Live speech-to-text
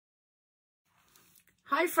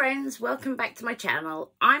Hi friends, welcome back to my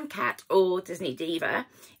channel. I'm Kat or Disney Diva.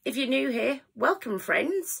 If you're new here, welcome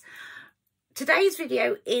friends. Today's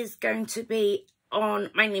video is going to be on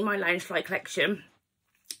mainly my Loungefly collection.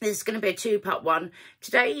 This is going to be a two-part one.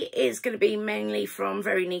 Today is going to be mainly from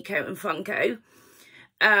very NEKO and FUNKO.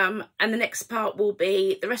 And the next part will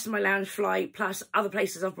be the rest of my Loungefly plus other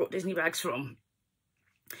places I've brought Disney bags from.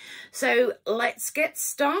 So let's get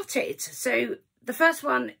started. So the first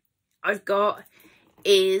one I've got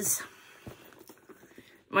is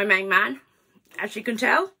my main man, as you can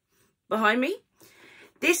tell behind me.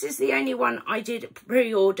 This is the only one I did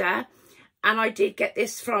pre-order, and I did get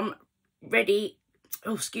this from Get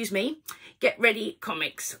Ready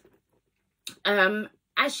Comics.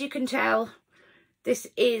 As you can tell, this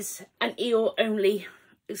is an Eeyore only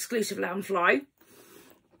exclusive Loungefly,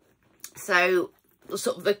 so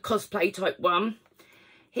sort of the cosplay type one.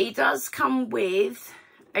 He does come with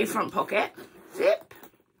a front pocket zip,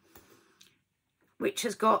 which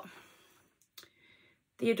has got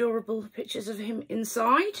the adorable pictures of him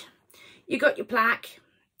inside. You got your plaque,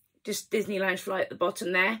 just Disney Loungefly at the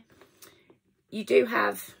bottom there. You do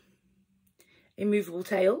have a movable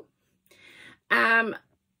tail.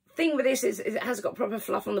 Thing with this is it has got proper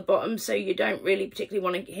fluff on the bottom, so you don't really particularly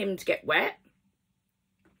want him to get wet.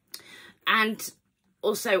 And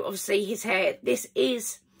also, obviously, his hair, this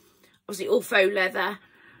is obviously all faux leather.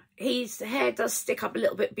 His hair does stick up a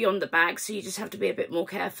little bit beyond the bag, so you just have to be a bit more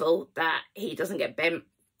careful that he doesn't get bent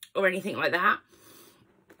or anything like that.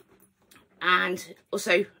 And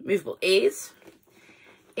also movable ears.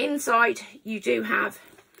 Inside, you do have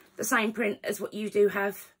the same print as what you do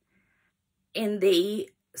have in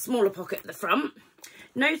the smaller pocket at the front.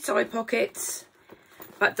 No side pockets,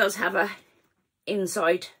 but does have a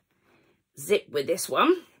inside zip with this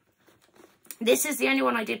one. This is the only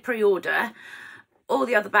one I did pre-order. All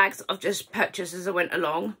the other bags I've just purchased as I went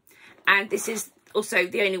along. And this is also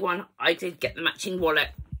the only one I did get the matching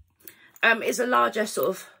wallet. It's a larger sort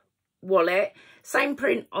of wallet. Same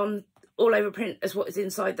print on all over print as what is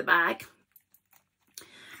inside the bag.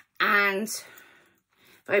 And if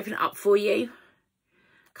I open it up for you,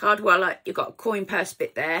 card wallet, you've got a coin purse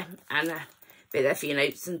bit there and a bit there for your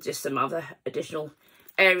notes and just some other additional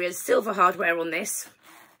areas. Silver hardware on this,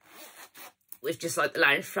 with just like the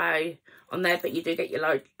Loungefly on there, but you do get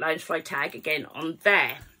your Loungefly tag again on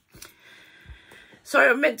there. So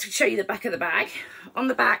I meant to show you the back of the bag. On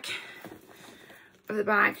the back of the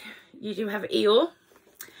bag, you do have Eeyore,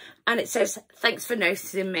 and it says, "Thanks for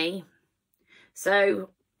noticing me."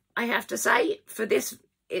 So I have to say, for this,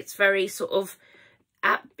 it's very sort of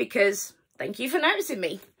apt, because thank you for noticing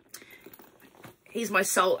me. He's my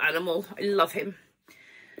soul animal. I love him.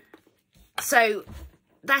 So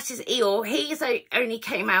that is Eeyore. He only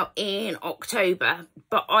came out in October,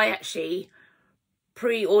 but I actually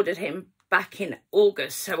pre-ordered him back in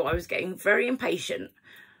August, so I was getting very impatient.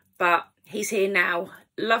 But he's here now.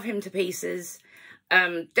 Love him to pieces.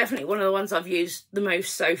 Definitely one of the ones I've used the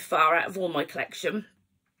most so far out of all my collection.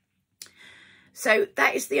 So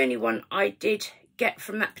that is the only one I did get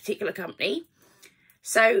from that particular company.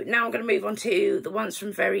 So now I'm going to move on to the ones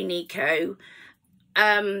from very NEKO.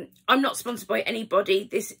 I'm not sponsored by anybody.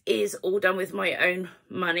 This is all done with my own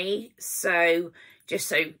money, so just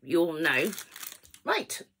so you all know.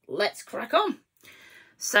 Right, let's crack on.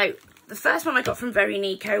 So the first one I got from very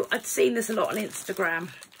NEKO, I'd seen this a lot on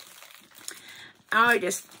Instagram. I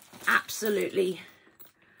just absolutely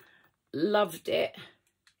loved it.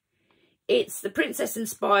 It's the princess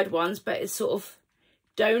inspired ones, but it's sort of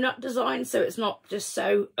donut design, so it's not just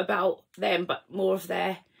so about them, but more of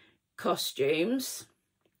their costumes.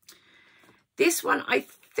 This one I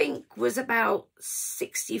think was about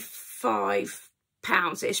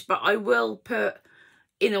 £65-ish, but I will put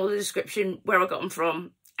in all the description where I got them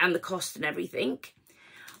from and the cost and everything.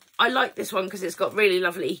 I like this one because it's got really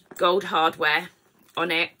lovely gold hardware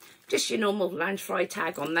on it. Just your normal Loungefly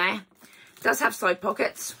tag on there. It does have side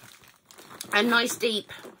pockets. A nice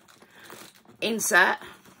deep insert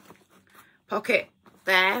pocket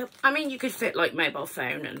there. I mean, you could fit like mobile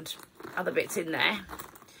phone and other bits in there.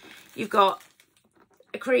 You've got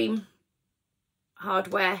a cream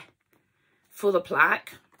hardware for the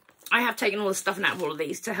plaque. I have taken all the stuffing out of all of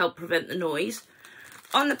these to help prevent the noise.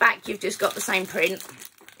 On the back, you've just got the same print,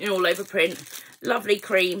 in all over print. Lovely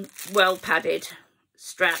cream, well padded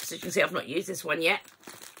straps. As you can see, I've not used this one yet.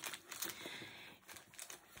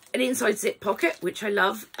 An inside zip pocket, which I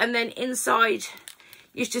love. And then inside,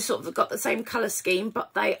 you've just sort of got the same colour scheme,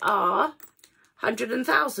 but they are hundreds and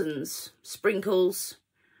thousands sprinkles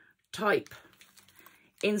type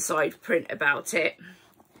inside print about it.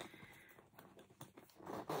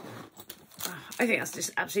 I think that's just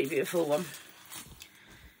absolutely beautiful one.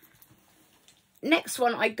 Next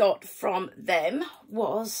one I got from them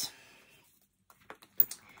was,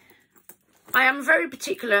 I am very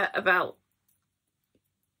particular about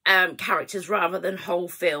characters rather than whole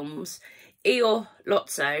films. Eeyore,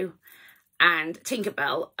 Lotso and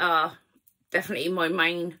Tinkerbell are definitely my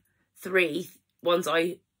main three ones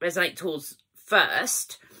I resonate towards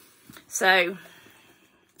first. So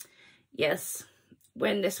yes,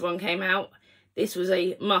 when this one came out, this was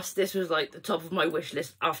a must. This was like the top of my wish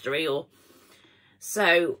list after Eeyore.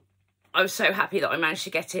 So I was so happy that I managed to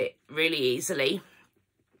get it really easily.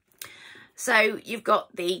 So you've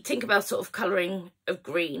got the Tinkerbell sort of colouring of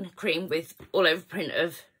green, cream with all over print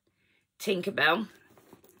of Tinkerbell.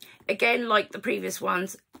 Again, like the previous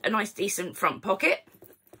ones, a nice decent front pocket.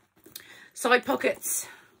 Side pockets.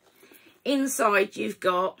 Inside you've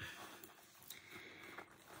got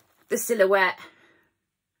the silhouette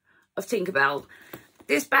of Tinkerbell.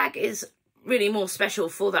 This bag is really more special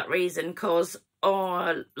for that reason, because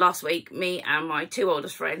last week, me and my two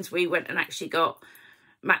oldest friends, we went and actually got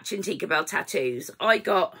matching Tinkerbell tattoos. I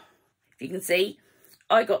got, if you can see,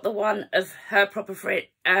 I got the one of her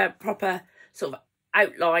proper sort of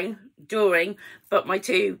outline drawing, but my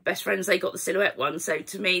two best friends, they got the silhouette one. So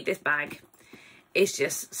to me, this bag is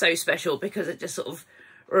just so special because it just sort of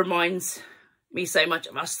reminds me so much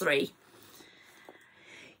of us three.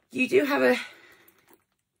 You do have a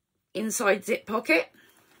inside zip pocket,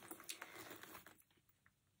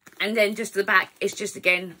 and then just the back is just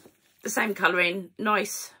again the same colouring,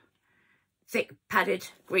 nice thick padded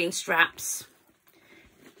green straps,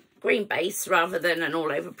 green base rather than an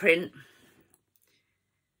all over print.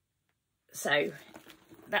 So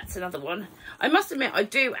that's another one. I must admit, I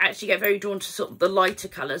do actually get very drawn to sort of the lighter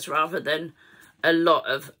colours rather than a lot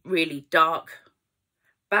of really dark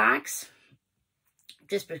bags,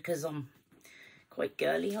 just because I'm quite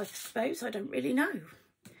girly, I suppose. I don't really know.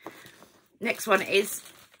 Next one is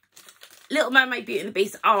Little Mermaid, Beauty and the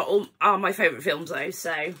Beast are my favourite films though.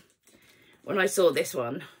 So when I saw this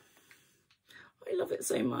one, I love it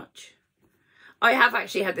so much. I have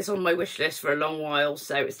actually had this on my wish list for a long while,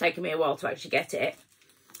 so it's taken me a while to actually get it.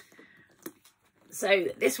 So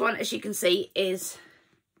this one, as you can see, is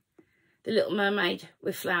the Little Mermaid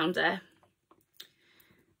with Flounder.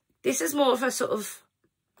 This is more of a sort of,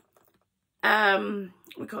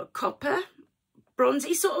 we got copper,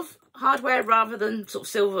 bronzy sort of hardware rather than sort of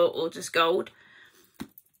silver or just gold.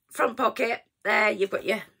 Front pocket, there you've got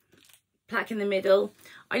your plaque in the middle.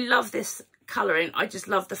 I love this colouring. I just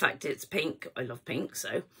love the fact it's pink. I love pink,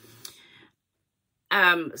 so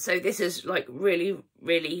so this is like really,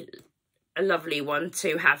 really a lovely one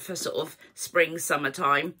to have for sort of spring,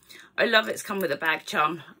 summertime. I love it's come with a bag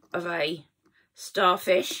charm of a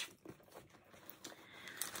starfish.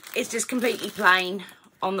 It's just completely plain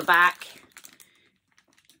on the back.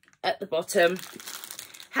 At the bottom,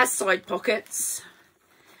 has side pockets.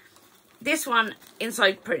 This one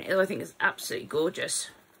inside print, I think, is absolutely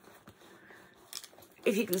gorgeous.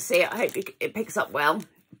 If you can see it, I hope it picks up well.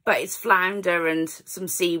 But it's flounder and some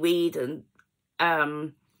seaweed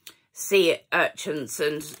and sea urchins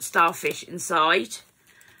and starfish inside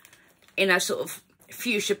in a sort of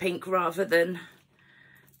fuchsia pink rather than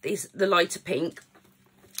the lighter pink.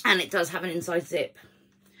 And it does have an inside zip.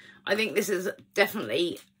 I think this is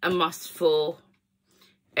definitely a must for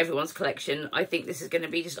everyone's collection. I think this is going to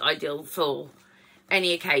be just ideal for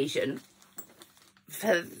any occasion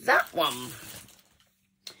for that one.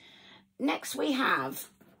 Next we have,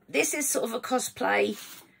 this is sort of a cosplay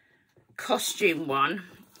costume one.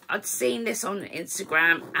 I'd seen this on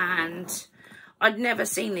Instagram and I'd never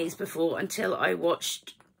seen these before until I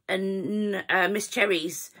watched Miss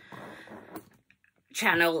Cherry's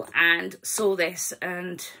channel and saw this,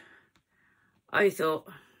 and I thought,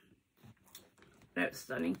 no, it's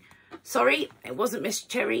stunning. Sorry, it wasn't Miss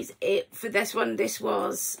Cherry's. For this one, this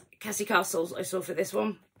was Cassi Castles I saw for this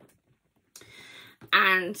one.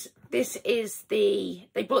 And this is they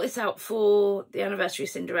brought this out for the anniversary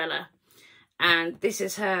of Cinderella. And this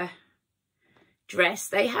is her dress.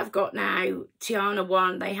 They have got now Tiana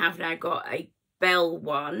one. They have now got a Belle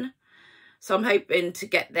one. So I'm hoping to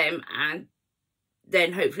get them, and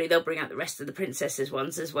then hopefully they'll bring out the rest of the princesses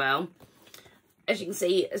ones as well. As you can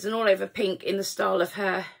see, it's an all over pink in the style of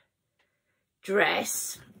her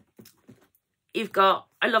dress. You've got,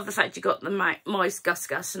 I love the fact you've got the mice, Gus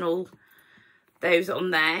Gus and all those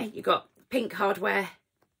on there. You've got pink hardware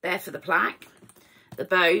there for the plaque, the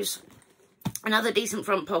bows, another decent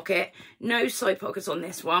front pocket, no side pockets on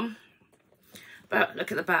this one. But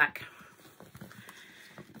look at the back.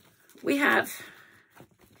 We have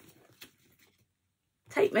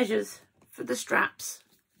tape measures for the straps.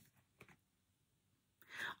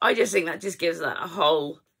 I just think that just gives that a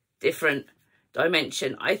whole different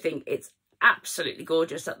dimension. I think it's absolutely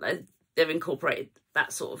gorgeous that they've incorporated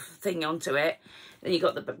that sort of thing onto it. Then you've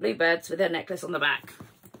got the bluebirds with their necklace on the back.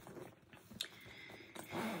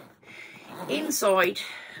 Inside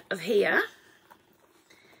of here,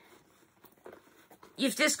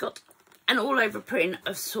 you've just got an all over print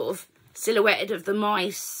of sort of silhouetted of the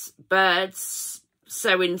mice, birds,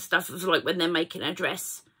 sewing stuff of like when they're making a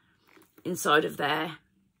dress inside of there.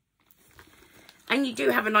 And you do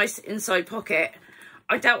have a nice inside pocket.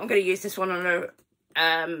 I doubt I'm going to use this one on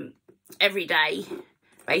a everyday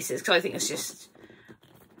basis, because I think it's just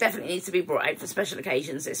definitely needs to be brought out for special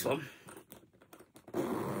occasions, this one.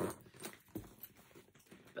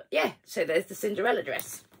 But yeah, so there's the Cinderella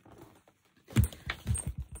dress.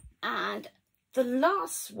 And the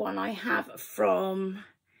last one I have from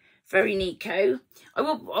Very NEKO.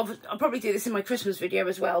 I'll probably do this in my Christmas video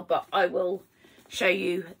as well, but I will show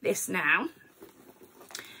you this now.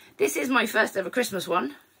 This is my first ever Christmas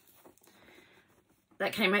one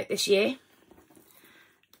that came out this year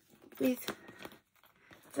with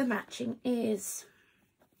the matching ears,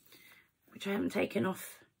 which I haven't taken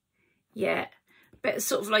off yet. But it's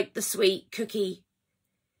sort of like the sweet cookies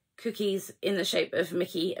in the shape of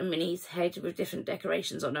Mickey and Minnie's head with different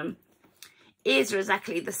decorations on them. Ears are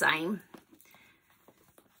exactly the same.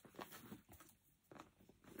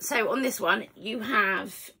 So on this one, you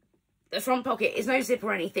have the front pocket is no zip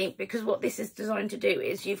or anything, because what this is designed to do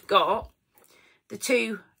is you've got the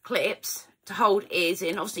two clips to hold ears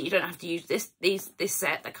in. Obviously, you don't have to use this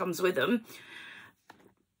set that comes with them.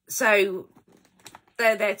 So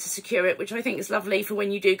they're there to secure it, which I think is lovely for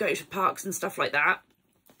when you do go to parks and stuff like that.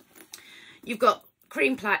 You've got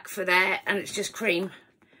cream plaque for there, and it's just cream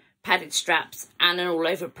padded straps and an all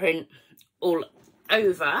over print all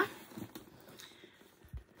over.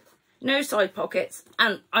 No side pockets,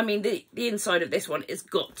 and I mean the inside of this one has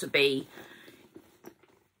got to be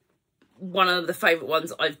one of the favourite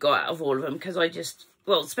ones I've got out of all of them, because I just,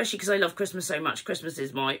 well, especially because I love Christmas so much. Christmas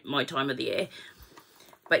is my time of the year.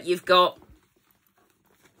 But you've got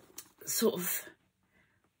sort of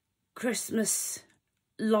Christmas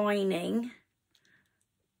lining.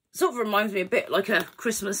 Sort of reminds me a bit like a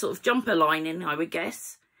Christmas sort of jumper lining, I would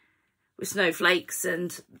guess, with snowflakes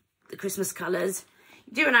and the Christmas colours.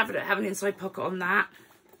 You do have an inside pocket on that.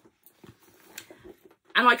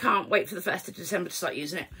 And I can't wait for the 1st of December to start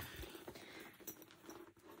using it.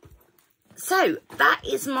 So that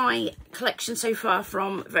is my collection so far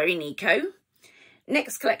from Very NEKO.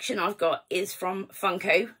 Next collection I've got is from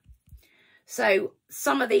FUNKO. So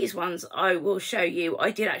some of these ones I will show you.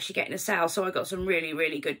 I did actually get in a sale, so I got some really,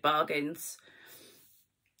 really good bargains.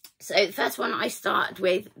 So the first one I started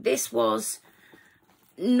with, this was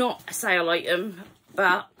not a sale item,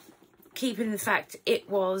 but keeping the fact it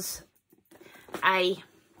was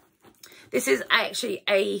this is actually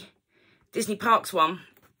a Disney Parks one,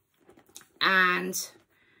 and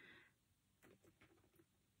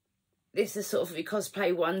this is sort of a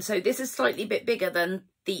cosplay one. So this is slightly bit bigger than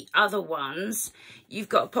the other ones. You've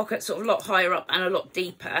got a pocket sort of a lot higher up and a lot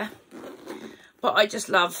deeper, but I just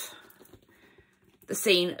love the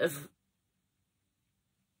scene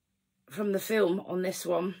from the film on this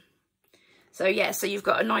one. So yeah, so you've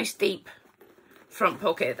got a nice deep front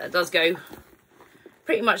pocket that does go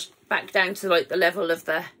pretty much back down to like the level of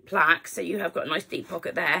the plaque. So you have got a nice deep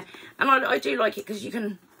pocket there. And I do like it because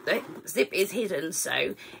the zip is hidden,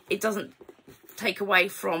 so it doesn't take away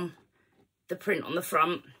from the print on the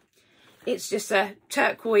front. It's just a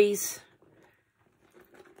turquoise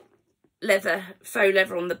faux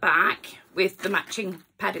leather on the back with the matching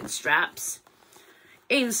padded straps.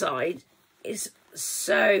 Inside is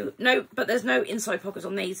but there's no inside pockets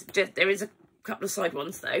on these. There is a couple of side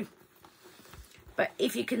ones though. But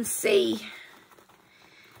if you can see,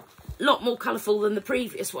 a lot more colourful than the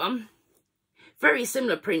previous one. Very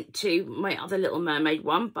similar print to my other Little Mermaid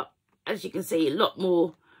one, but as you can see, a lot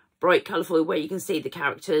more bright colourful, where you can see the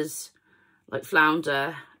characters like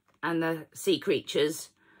Flounder and the sea creatures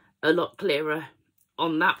a lot clearer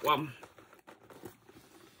on that one.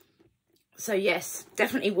 So yes,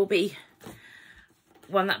 definitely will be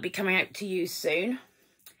one that'll be coming out to you soon.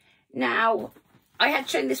 Now, I had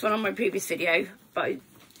shown this one on my previous video, but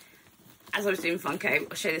as I was doing FUNKO,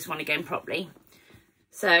 I'll show this one again properly.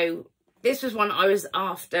 So this was one I was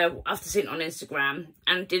after seeing it on Instagram,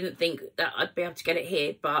 and didn't think that I'd be able to get it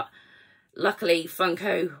here, but luckily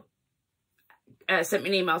FUNKO sent me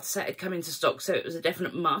an email to say it had come into stock, so it was a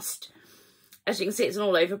definite must. As you can see, it's an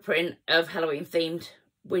all over print of Halloween themed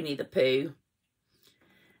Winnie the Pooh,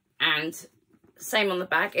 and Same on the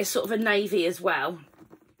back. It's sort of a navy as well,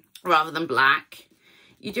 rather than black.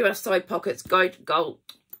 You do have side pockets,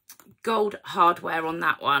 gold hardware on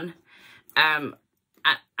that one. And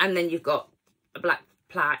then you've got a black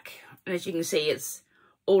plaque. And as you can see, it's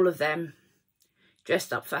all of them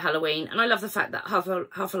dressed up for Halloween. And I love the fact that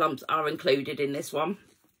Huffalumps are included in this one.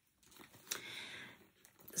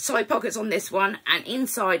 Side pockets on this one, and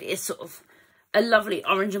inside is sort of a lovely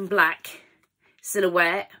orange and black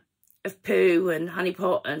silhouette of Pooh and Honey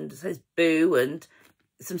Pot, and it says Boo and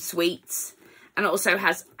some sweets, and it also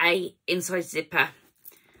has a inside zipper.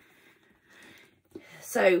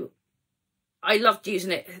 So I loved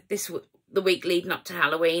using it the week leading up to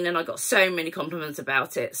Halloween, and I got so many compliments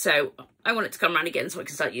about it, so I want it to come around again so I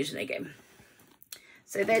can start using it again.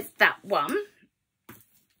 So there's that one.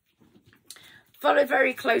 Followed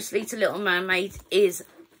very closely to Little Mermaid is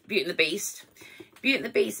Beauty and the Beast. Beauty and the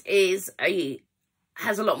Beast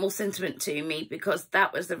has a lot more sentiment to me, because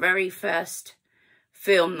that was the very first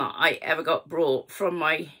film that I ever got brought from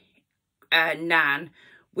my nan,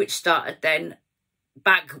 which started then,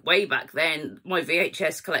 way back then, my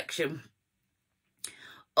VHS collection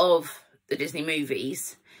of the Disney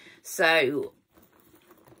movies. So,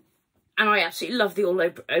 and I absolutely love the all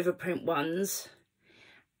over print ones.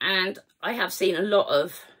 And I have seen a lot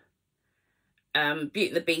of Beauty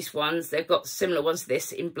and the Beast ones. They've got similar ones to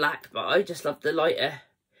this in black, but I just love the lighter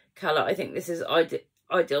colour. I think this is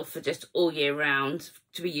ideal for just all year round,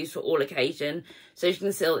 to be used for all occasion. So you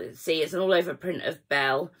can still see it's an all over print of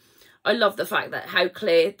Belle. I love the fact that how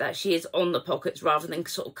clear that she is on the pockets rather than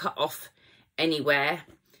sort of cut off anywhere.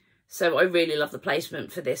 So I really love the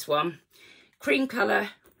placement for this one. Cream colour,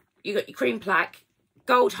 you got your cream plaque,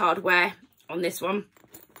 gold hardware on this one.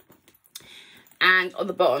 And on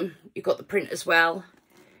the bottom, you've got the print as well.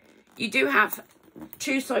 You do have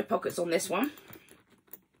 2 side pockets on this one.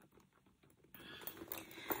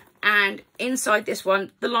 And inside this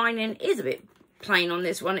one, the lining is a bit plain on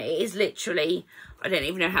this one. It is literally, I don't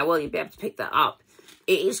even know how well you'll be able to pick that up.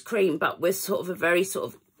 It is cream, but with sort of a very sort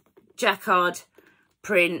of jacquard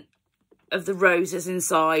print of the roses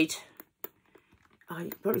inside. Oh, you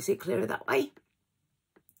can probably see it clearer that way.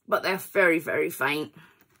 But they're very, very faint.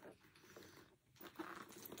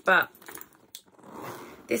 But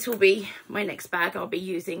this will be my next bag I'll be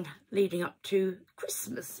using leading up to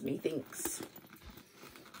Christmas, methinks.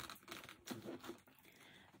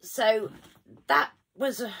 So that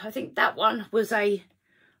was, I think that one was a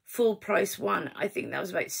full price one. I think that was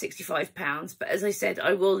about £65. But as I said,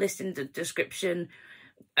 I will list in the description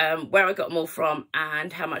where I got them all from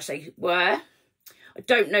and how much they were. I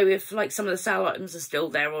don't know if like some of the sale items are still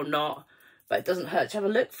there or not, but it doesn't hurt to have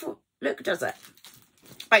a look, does it?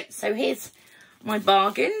 Right, so here's my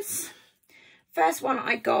bargains. First one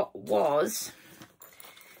I got was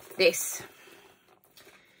this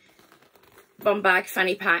bum bag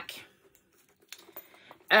fanny pack.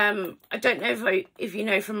 I don't know if you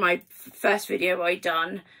know from my first video I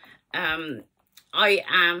done, I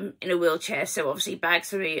am in a wheelchair, so obviously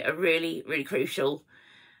bags for me are really, really crucial.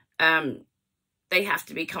 They have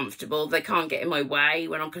to be comfortable. They can't get in my way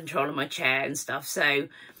when I'm controlling my chair and stuff. So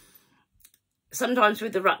sometimes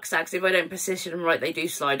with the rucksacks, if I don't position them right, they do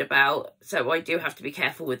slide about. So I do have to be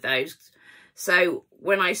careful with those. So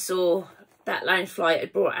when I saw that Loungefly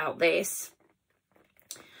had brought out this,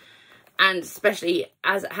 and especially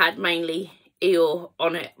as it had mainly Eeyore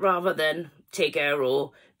on it rather than Tigger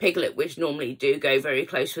or Piglet, which normally do go very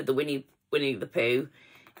close with the Winnie the Pooh,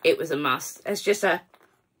 it was a must. It's just a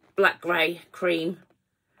black grey cream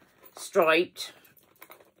striped.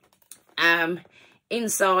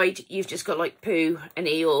 Inside you've just got like Pooh and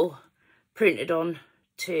Eeyore printed on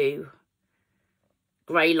to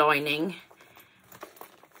grey lining.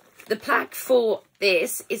 The plaque for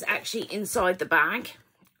this is actually inside the bag,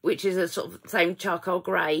 which is a sort of same charcoal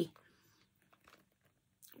grey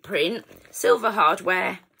print. Silver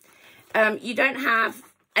hardware. You don't have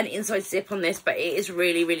an inside zip on this, but it is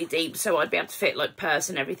really, really deep, so I'd be able to fit like purse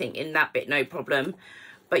and everything in that bit, no problem.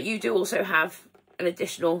 But you do also have an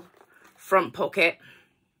additional front pocket.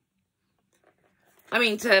 I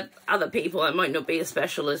mean, to other people it might not be as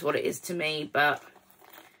special as what it is to me, but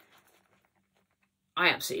I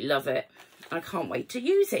absolutely love it. I can't wait to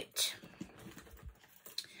use it.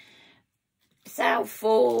 So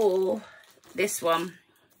for this one,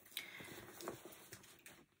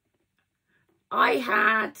 I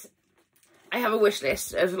have a wish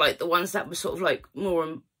list of like the ones that were sort of like more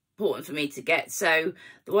important for me to get. So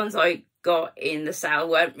the ones I got in the sale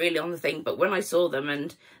weren't really on the thing, but when I saw them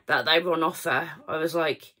and that they were on offer, I was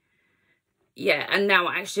like, yeah. And now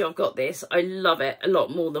actually I've got this. I love it a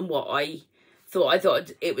lot more than what I I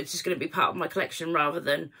thought it was just going to be part of my collection rather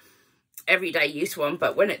than everyday use one.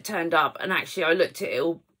 But when it turned up and actually I looked at it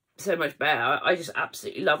all so much better, I just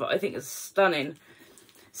absolutely love it. I think it's stunning.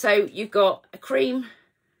 So you've got a cream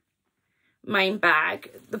main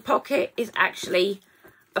bag. The pocket is actually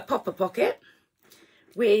a popper pocket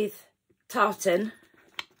with tartan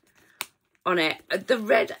on it. The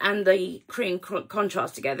red and the cream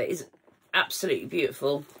contrast together is absolutely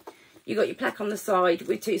beautiful. You got your plaque on the side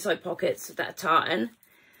with two side pockets that are tartan.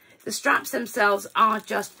 The straps themselves are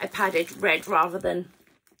just a padded red rather than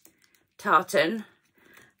tartan.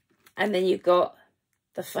 And then you've got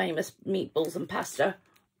the famous meatballs and pasta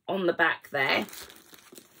on the back there.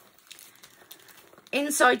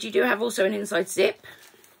 Inside you do have also an inside zip.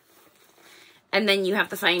 And then you have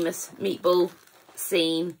the famous meatball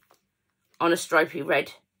scene on a stripy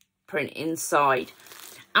red print inside.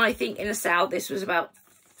 And I think in a sale this was about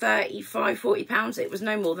 £35–40. It was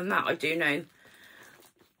no more than that, I do know.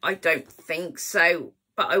 I don't think so,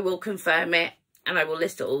 but I will confirm it and I will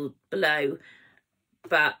list it all below.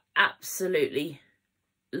 But absolutely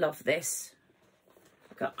love this.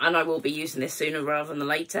 And I will be using this sooner rather than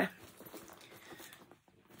later.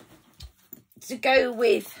 To go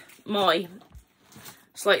with my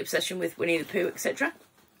slight obsession with Winnie the Pooh, etc.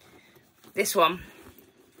 This one.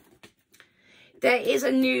 There is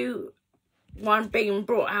a new one being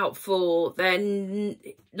brought out for their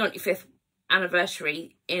 95th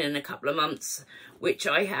anniversary in a couple of months, which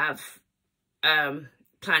I have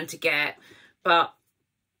planned to get. But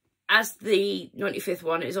as the 95th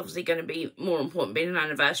one is obviously going to be more important being an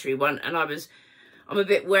anniversary one, and I'm a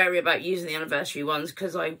bit wary about using the anniversary ones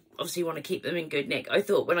because I obviously want to keep them in good nick. I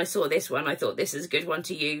thought when I saw this one, I thought this is a good one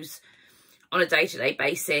to use on a day-to-day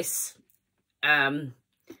basis.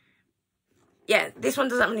 Yeah, this one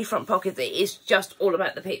doesn't have any front pockets. It is just all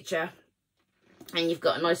about the picture. And you've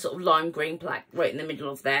got a nice sort of lime green plaque right in the middle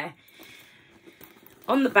of there.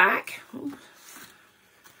 On the back,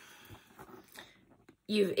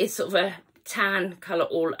 it's sort of a tan colour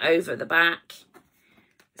all over the back.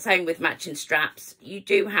 Same with matching straps. You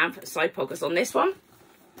do have side pockets on this one.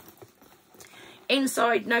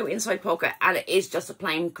 Inside, no inside pocket, and it is just a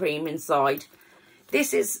plain cream inside.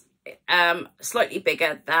 This is slightly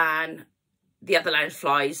bigger than the other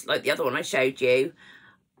Loungeflies, like the other one I showed you,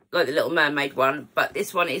 like the Little Mermaid one. But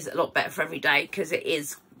this one is a lot better for every day because it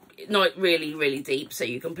is not really, really deep. So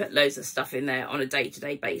you can put loads of stuff in there on a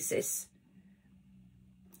day-to-day basis.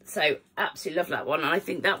 So absolutely love that one. And I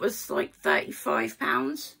think that was like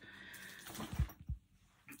 £35.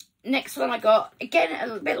 Next one I got, again, a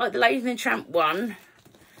little bit like the Lady and the Tramp one.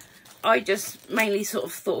 I just mainly sort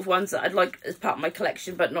of thought of ones that I'd like as part of my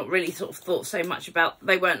collection, but not really sort of thought so much about.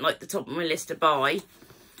 They weren't like the top of my list to buy.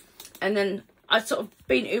 And then I'd sort of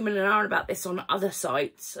been umming and ahhing about this on other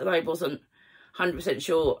sites, and I wasn't 100%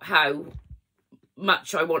 sure how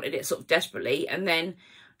much I wanted it sort of desperately. And then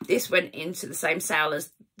this went into the same sale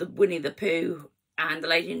as the Winnie the Pooh and the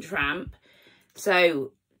Lady and Tramp.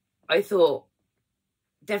 So I thought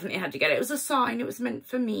definitely had to get it. It was a sign. It was meant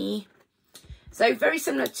for me. So very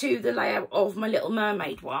similar to the layout of my Little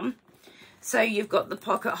Mermaid one. So you've got the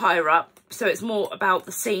pocket higher up. So it's more about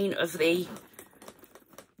the scene of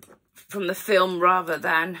from the film rather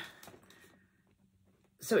than,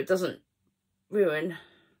 so it doesn't ruin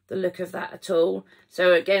the look of that at all.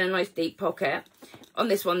 So again, a nice deep pocket. On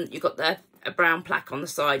this one, you've got a brown plaque on the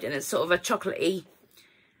side, and it's sort of a chocolatey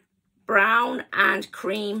brown and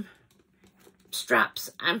cream straps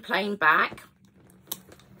and plain back.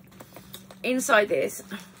 Inside this,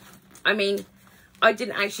 I mean, I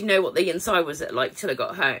didn't actually know what the inside was like till it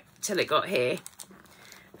got here.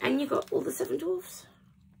 And you got all the 7 dwarfs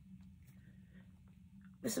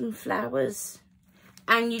with some flowers,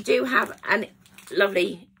 and you do have a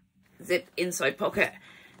lovely zip inside pocket.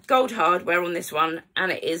 Gold hardware on this one,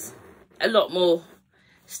 and it is a lot more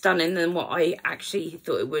stunning than what I actually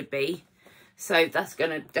thought it would be. So that's going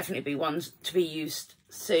to definitely be one to be used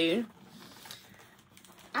soon.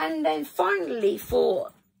 And then finally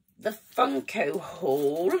for the FUNKO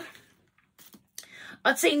haul,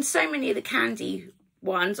 I'd seen so many of the candy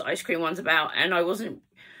ones, ice cream ones about, and I wasn't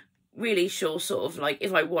really sure sort of like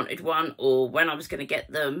if I wanted one or when I was going to get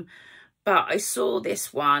them. But I saw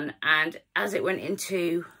this one, and as it went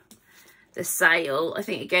into the sale, I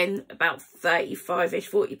think again about 35-ish,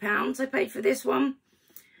 £40 I paid for this one.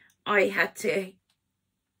 I had to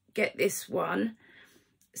get this one.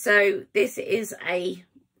 So this is a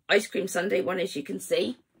ice cream sundae one, as you can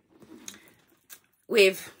see,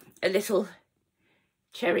 with a little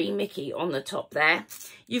cherry Mickey on the top there.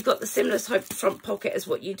 You've got the similar type front pocket as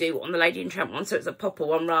what you do on the Lady and Tramp one, so it's a popper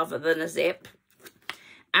one rather than a zip.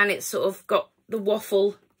 And it's sort of got the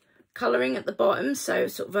waffle colouring at the bottom, so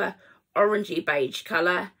sort of a orangey beige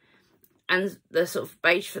colour, and the sort of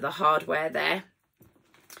beige for the hardware there.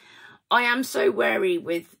 I am so wary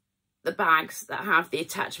with the bags that have the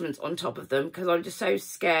attachments on top of them, because I'm just so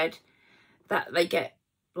scared that they get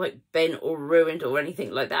like bent or ruined or anything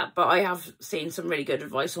like that. But I have seen some really good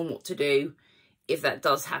advice on what to do if that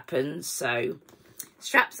does happen. So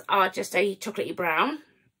straps are just a chocolatey brown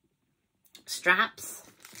straps,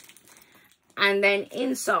 and then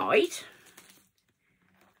inside,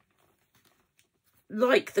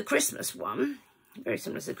 like the Christmas one, very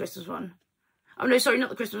similar to the Christmas one. Oh no, sorry, not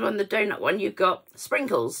the Christmas one, the donut one, you've got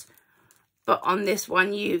sprinkles. But on this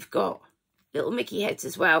one, you've got little Mickey heads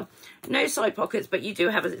as well. No side pockets, but you do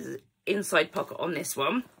have an inside pocket on this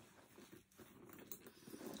one.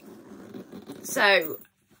 So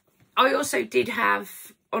I also did have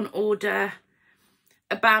on order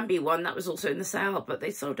a Bambi one that was also in the sale, but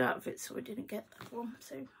they sold out of it, so I didn't get that one.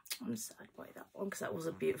 So I'm sad by that one, because that was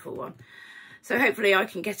a beautiful one. So hopefully I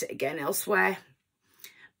can get it again elsewhere.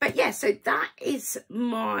 But yeah, so that is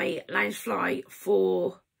my Loungefly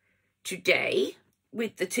for today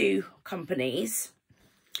with the two companies.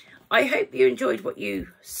 I hope you enjoyed what you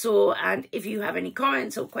saw, and if you have any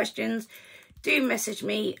comments or questions, do message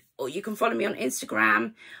me, or you can follow me on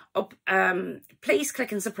Instagram. Please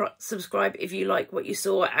click and subscribe if you like what you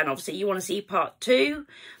saw, and obviously you want to see part 2.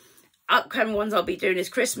 Upcoming ones I'll be doing is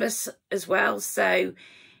Christmas as well, so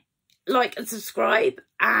like and subscribe,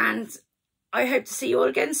 and I hope to see you all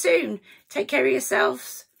again soon. Take care of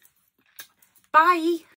yourselves. Bye.